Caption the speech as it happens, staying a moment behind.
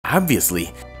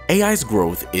Obviously, AI's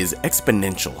growth is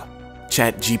exponential.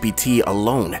 ChatGPT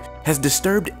alone has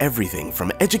disturbed everything from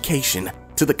education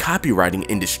to the copywriting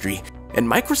industry, and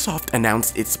Microsoft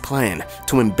announced its plan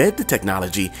to embed the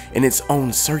technology in its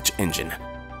own search engine.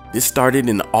 This started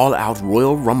an all-out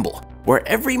Royal Rumble, where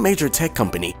every major tech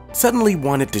company suddenly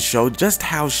wanted to show just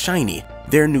how shiny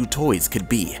their new toys could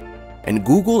be. And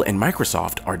Google and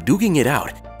Microsoft are duking it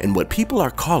out in what people are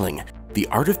calling the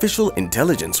artificial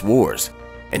intelligence wars.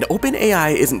 And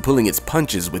OpenAI isn't pulling its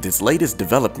punches with its latest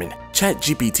development,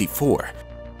 ChatGPT 4.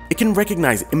 It can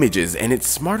recognize images and it's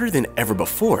smarter than ever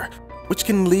before, which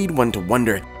can lead one to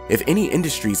wonder if any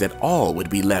industries at all would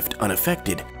be left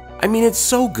unaffected. I mean, it's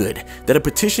so good that a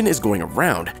petition is going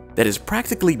around that is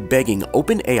practically begging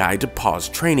OpenAI to pause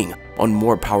training on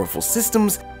more powerful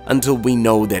systems until we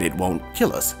know that it won't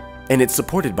kill us. And it's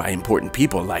supported by important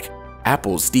people like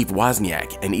Apple's Steve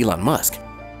Wozniak and Elon Musk.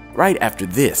 Right after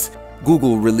this,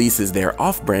 Google releases their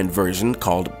off-brand version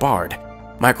called Bard.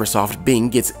 Microsoft Bing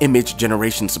gets image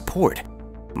generation support.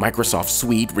 Microsoft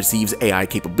Suite receives AI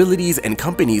capabilities, and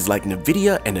companies like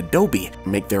Nvidia and Adobe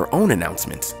make their own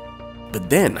announcements. But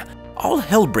then, all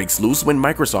hell breaks loose when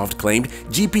Microsoft claimed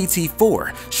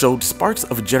GPT-4 showed sparks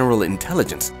of general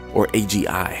intelligence, or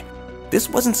AGI. This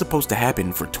wasn't supposed to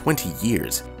happen for 20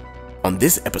 years. On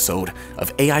this episode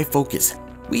of AI Focus,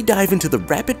 we dive into the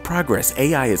rapid progress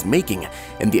AI is making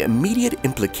and the immediate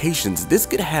implications this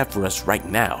could have for us right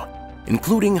now,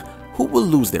 including who will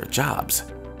lose their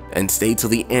jobs. And stay till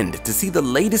the end to see the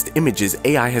latest images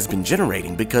AI has been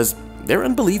generating because they're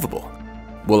unbelievable.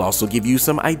 We'll also give you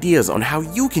some ideas on how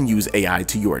you can use AI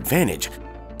to your advantage.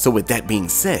 So with that being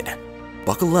said,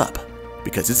 buckle up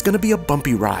because it's going to be a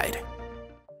bumpy ride.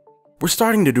 We're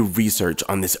starting to do research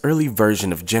on this early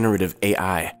version of generative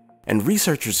AI, and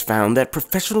researchers found that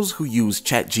professionals who use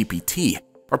ChatGPT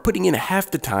are putting in half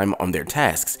the time on their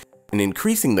tasks and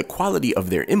increasing the quality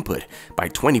of their input by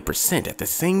 20% at the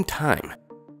same time.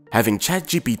 Having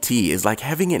ChatGPT is like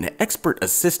having an expert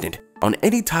assistant on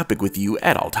any topic with you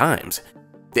at all times.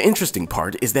 The interesting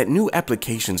part is that new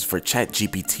applications for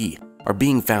ChatGPT are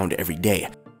being found every day,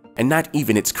 and not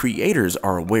even its creators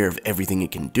are aware of everything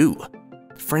it can do.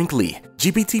 Frankly,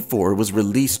 GPT-4 was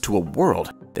released to a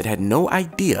world that had no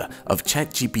idea of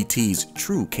ChatGPT's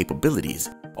true capabilities.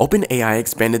 OpenAI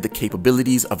expanded the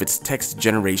capabilities of its text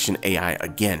generation AI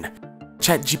again.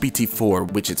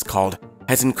 ChatGPT-4, which it's called,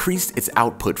 has increased its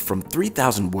output from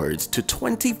 3,000 words to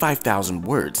 25,000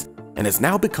 words and has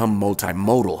now become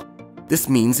multimodal. This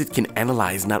means it can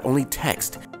analyze not only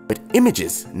text, but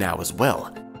images now as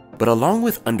well. But along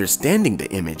with understanding the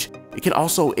image, it can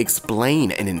also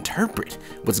explain and interpret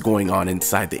what's going on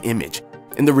inside the image.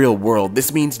 In the real world,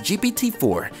 this means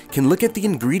GPT-4 can look at the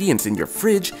ingredients in your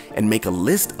fridge and make a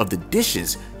list of the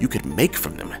dishes you could make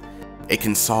from them. It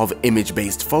can solve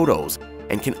image-based photos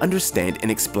and can understand and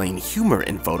explain humor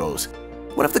in photos.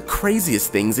 One of the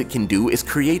craziest things it can do is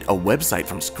create a website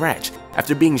from scratch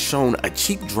after being shown a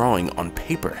cheap drawing on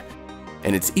paper.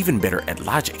 And it's even better at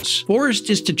logic. Forest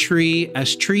is to tree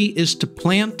as tree is to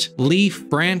plant, leaf,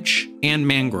 branch, and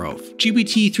mangrove.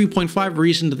 GPT 3.5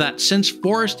 reasoned that since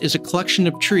forest is a collection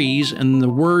of trees and the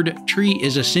word tree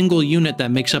is a single unit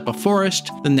that makes up a forest,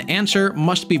 then the answer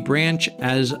must be branch,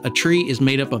 as a tree is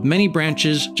made up of many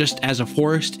branches just as a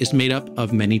forest is made up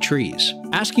of many trees.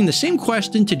 Asking the same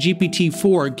question to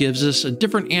GPT-4 gives us a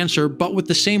different answer but with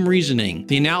the same reasoning.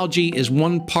 The analogy is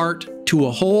one part to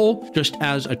a whole, just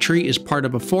as a tree is part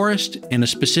of a forest and a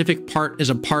specific part is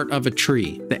a part of a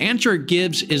tree. The answer it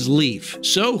gives is leaf.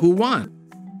 So who won?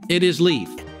 It is leaf.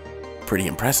 Pretty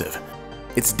impressive.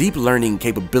 Its deep learning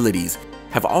capabilities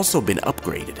have also been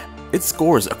upgraded. Its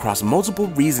scores across multiple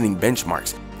reasoning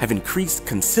benchmarks have increased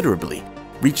considerably,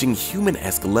 reaching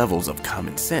human-esque levels of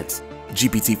common sense.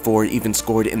 GPT-4 even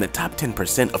scored in the top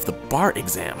 10% of the bar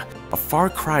exam, a far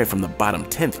cry from the bottom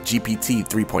 10th GPT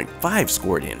 3.5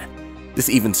 scored in. This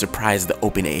even surprised the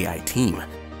OpenAI team.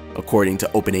 According to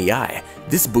OpenAI,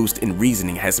 this boost in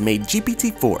reasoning has made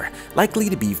GPT-4 likely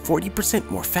to be 40%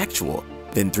 more factual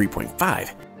than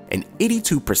 3.5 and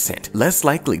 82% less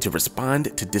likely to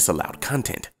respond to disallowed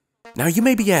content. Now you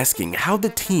may be asking how the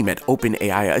team at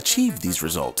OpenAI achieved these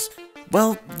results.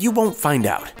 Well, you won't find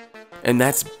out. And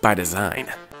that's by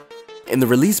design. In the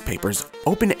release papers,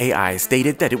 OpenAI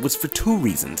stated that it was for two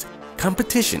reasons: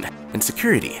 competition and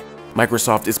security.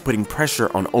 Microsoft is putting pressure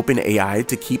on OpenAI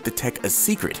to keep the tech a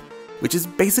secret, which is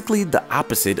basically the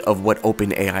opposite of what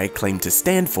OpenAI claimed to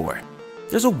stand for.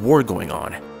 There's a war going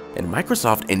on, and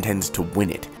Microsoft intends to win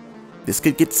it. This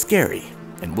could get scary,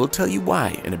 and we'll tell you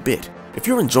why in a bit. If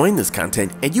you're enjoying this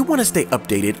content and you want to stay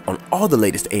updated on all the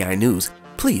latest AI news,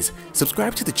 please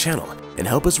subscribe to the channel and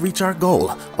help us reach our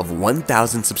goal of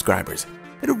 1,000 subscribers.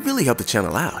 It'll really help the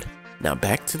channel out. Now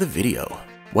back to the video.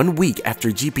 1 week after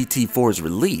GPT-4's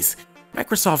release,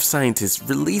 Microsoft scientists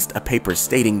released a paper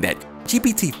stating that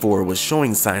GPT-4 was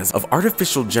showing signs of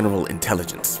artificial general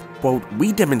intelligence. Quote,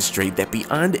 "We demonstrate that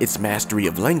beyond its mastery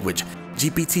of language,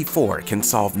 GPT-4 can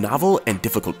solve novel and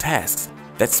difficult tasks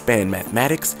that span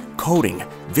mathematics, coding,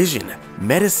 vision,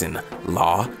 medicine,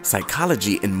 law,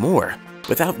 psychology, and more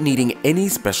without needing any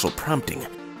special prompting.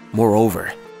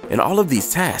 Moreover, in all of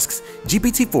these tasks,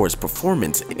 GPT-4's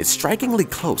performance is strikingly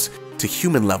close to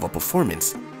human-level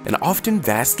performance and often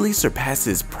vastly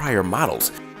surpasses prior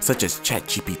models such as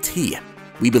ChatGPT.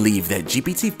 We believe that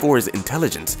GPT-4's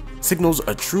intelligence signals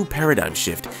a true paradigm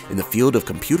shift in the field of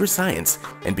computer science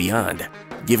and beyond.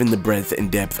 Given the breadth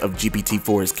and depth of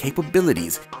GPT-4's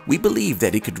capabilities, we believe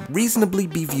that it could reasonably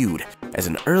be viewed as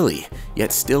an early,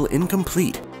 yet still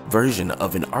incomplete, version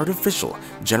of an artificial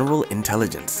general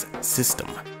intelligence system.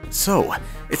 So,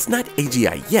 it's not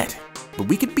AGI yet, but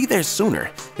we could be there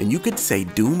sooner than you could say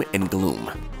doom and gloom.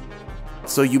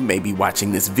 So you may be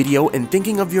watching this video and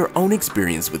thinking of your own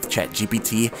experience with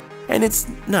ChatGPT, and it's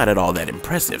not at all that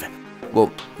impressive.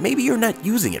 Well, maybe you're not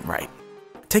using it right.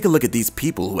 Take a look at these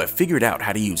people who have figured out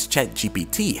how to use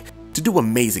ChatGPT to do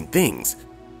amazing things.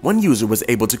 One user was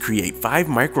able to create 5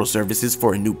 microservices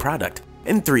for a new product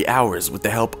in 3 hours with the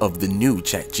help of the new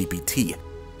ChatGPT.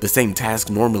 The same task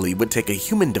normally would take a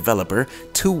human developer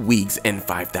 2 weeks and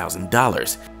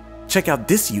 $5,000. Check out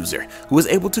this user who was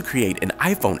able to create an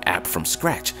iPhone app from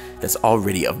scratch that's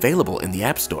already available in the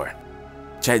App Store.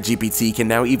 ChatGPT can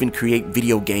now even create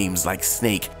video games like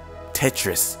Snake,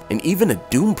 Tetris, and even a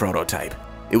Doom prototype.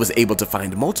 It was able to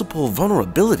find multiple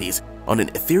vulnerabilities on an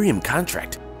Ethereum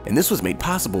contract, and this was made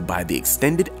possible by the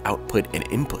extended output and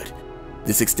input.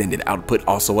 This extended output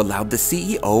also allowed the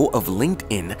CEO of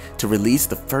LinkedIn to release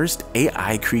the first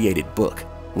AI-created book.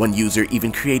 One user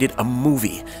even created a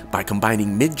movie by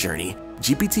combining Midjourney,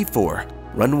 GPT-4,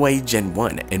 Runway Gen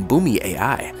 1, and Boomi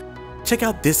AI. Check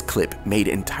out this clip made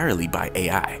entirely by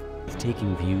AI.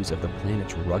 Taking views of the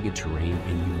planet's rugged terrain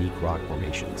and unique rock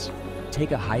formations.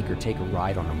 Take a hike or take a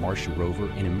ride on a Martian rover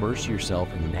and immerse yourself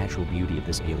in the natural beauty of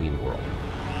this alien world.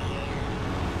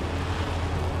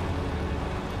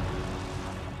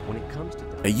 When it comes to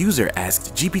a user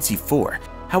asked GPT-4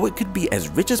 how it could be as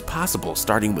rich as possible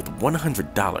starting with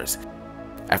 $100.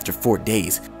 After 4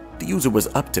 days, the user was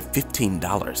up to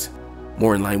 $15.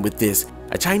 More in line with this,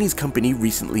 a Chinese company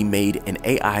recently made an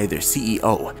AI their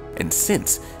CEO, and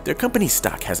since, their company's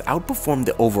stock has outperformed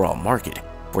the overall market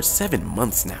for 7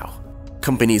 months now.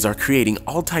 Companies are creating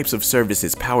all types of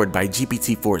services powered by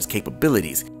GPT-4's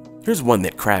capabilities. Here's one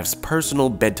that crafts personal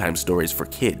bedtime stories for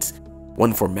kids,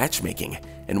 one for matchmaking,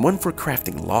 and one for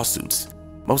crafting lawsuits.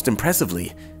 Most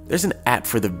impressively, there's an app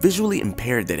for the visually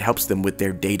impaired that helps them with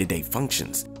their day-to-day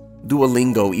functions.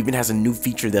 Duolingo even has a new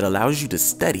feature that allows you to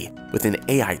study with an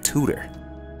AI tutor.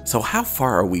 So how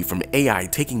far are we from AI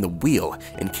taking the wheel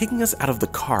and kicking us out of the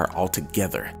car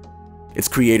altogether? Its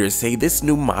creators say this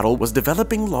new model was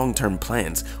developing long-term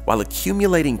plans while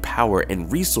accumulating power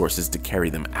and resources to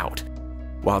carry them out.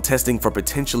 While testing for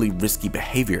potentially risky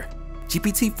behavior,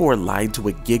 GPT-4 lied to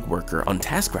a gig worker on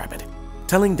TaskRabbit,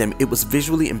 telling them it was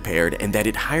visually impaired and that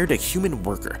it hired a human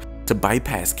worker to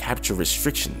bypass capture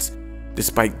restrictions.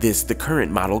 Despite this, the current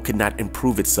model could not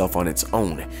improve itself on its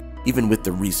own, even with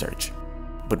the research.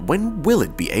 But when will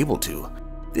it be able to?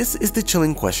 This is the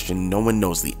chilling question no one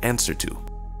knows the answer to.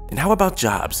 And how about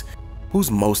jobs?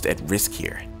 Who's most at risk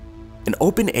here? An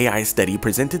OpenAI study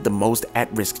presented the most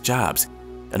at-risk jobs,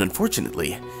 and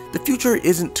unfortunately, the future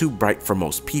isn't too bright for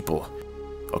most people.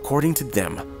 According to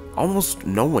them, almost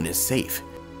no one is safe.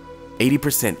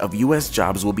 80% of US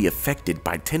jobs will be affected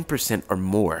by 10% or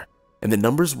more, and the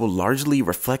numbers will largely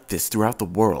reflect this throughout the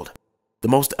world. The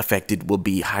most affected will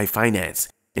be high finance,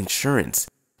 insurance,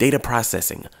 data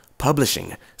processing,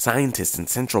 publishing, scientists, and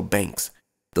central banks.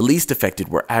 The least affected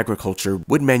were agriculture,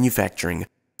 wood manufacturing,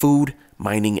 food,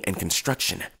 mining, and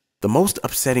construction. The most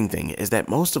upsetting thing is that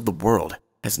most of the world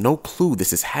has no clue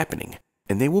this is happening,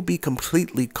 and they will be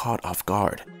completely caught off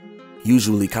guard.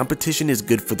 Usually, competition is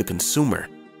good for the consumer,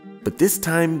 but this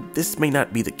time, this may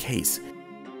not be the case.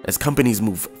 As companies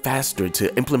move faster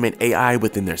to implement AI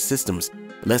within their systems,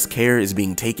 less care is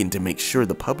being taken to make sure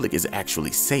the public is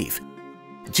actually safe.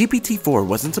 GPT-4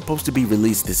 wasn't supposed to be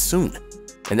released this soon,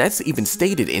 and that's even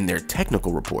stated in their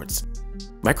technical reports.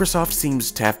 Microsoft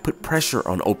seems to have put pressure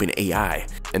on OpenAI,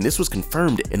 and this was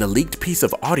confirmed in a leaked piece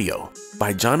of audio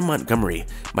by John Montgomery,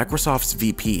 Microsoft's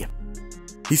VP.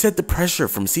 He said the pressure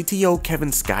from CTO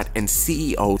Kevin Scott and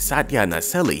CEO Satya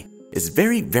Nadella is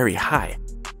very, very high.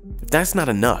 If that's not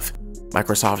enough,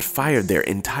 Microsoft fired their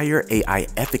entire AI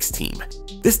ethics team.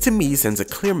 This to me sends a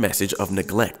clear message of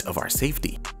neglect of our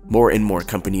safety. More and more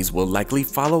companies will likely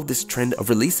follow this trend of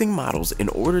releasing models in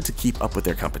order to keep up with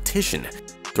their competition,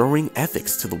 throwing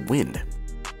ethics to the wind.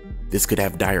 This could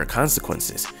have dire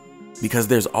consequences, because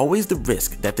there's always the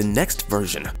risk that the next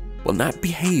version will not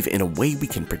behave in a way we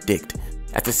can predict.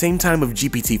 At the same time of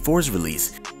GPT-4's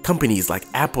release, companies like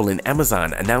Apple and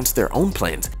Amazon announced their own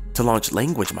plans to launch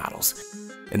language models,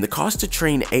 and the cost to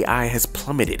train AI has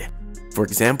plummeted. For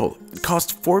example, it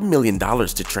cost $4 million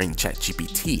to train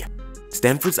ChatGPT.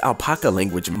 Stanford's Alpaca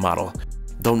language model,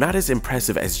 though not as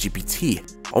impressive as GPT,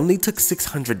 only took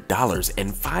 $600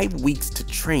 and 5 weeks to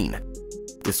train.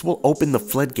 This will open the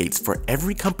floodgates for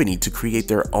every company to create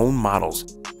their own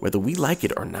models, whether we like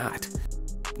it or not.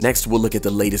 Next, we'll look at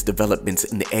the latest developments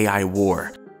in the AI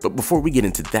war. But before we get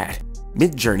into that,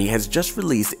 Midjourney has just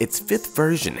released its 5th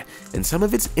version, and some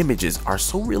of its images are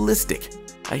so realistic,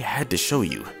 I had to show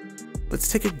you.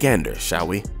 Let's take a gander, shall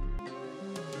we?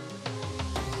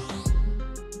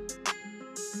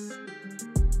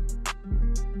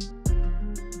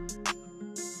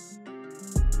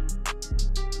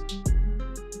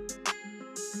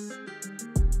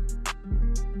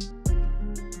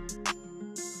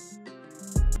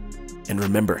 And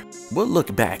remember, we'll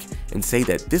look back and say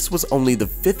that this was only the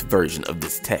 5th version of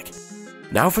this tech.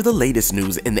 Now for the latest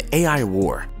news in the AI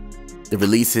war. The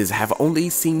releases have only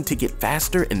seemed to get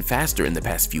faster and faster in the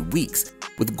past few weeks,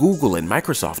 with Google and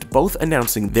Microsoft both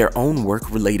announcing their own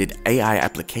work-related AI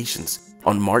applications.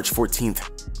 On March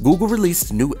 14th, Google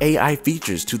released new AI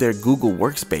features to their Google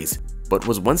Workspace, but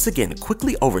was once again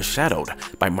quickly overshadowed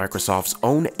by Microsoft's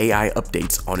own AI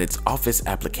updates on its Office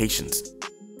applications.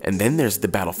 And then there's the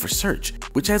battle for search,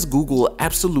 which has Google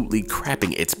absolutely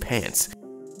crapping its pants.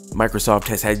 Microsoft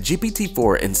has had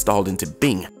GPT-4 installed into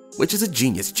Bing, which is a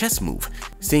genius chess move,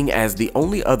 seeing as the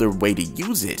only other way to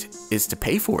use it is to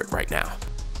pay for it right now.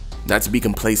 Not to be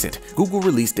complacent, Google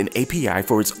released an API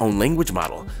for its own language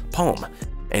model, Palm,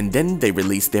 and then they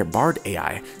released their Bard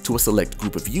AI to a select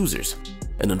group of users.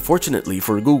 And unfortunately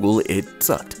for Google, it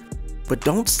sucked. But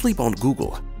don't sleep on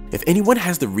Google. If anyone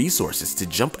has the resources to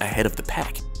jump ahead of the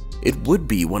pack, it would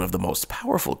be one of the most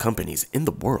powerful companies in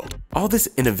the world. All this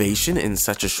innovation in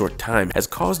such a short time has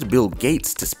caused Bill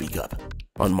Gates to speak up.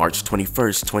 On March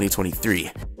 21st,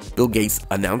 2023, Bill Gates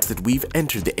announced that we've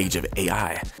entered the age of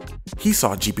AI. He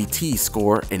saw GPT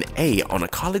score an A on a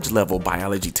college-level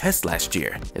biology test last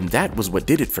year, and that was what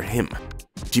did it for him.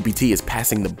 GPT is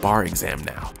passing the bar exam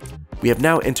now. We have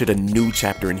now entered a new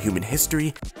chapter in human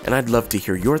history, and I'd love to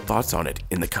hear your thoughts on it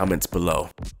in the comments below.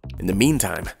 In the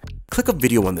meantime, click a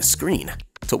video on the screen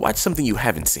to watch something you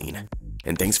haven't seen.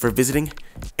 And thanks for visiting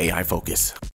AI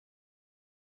Focus.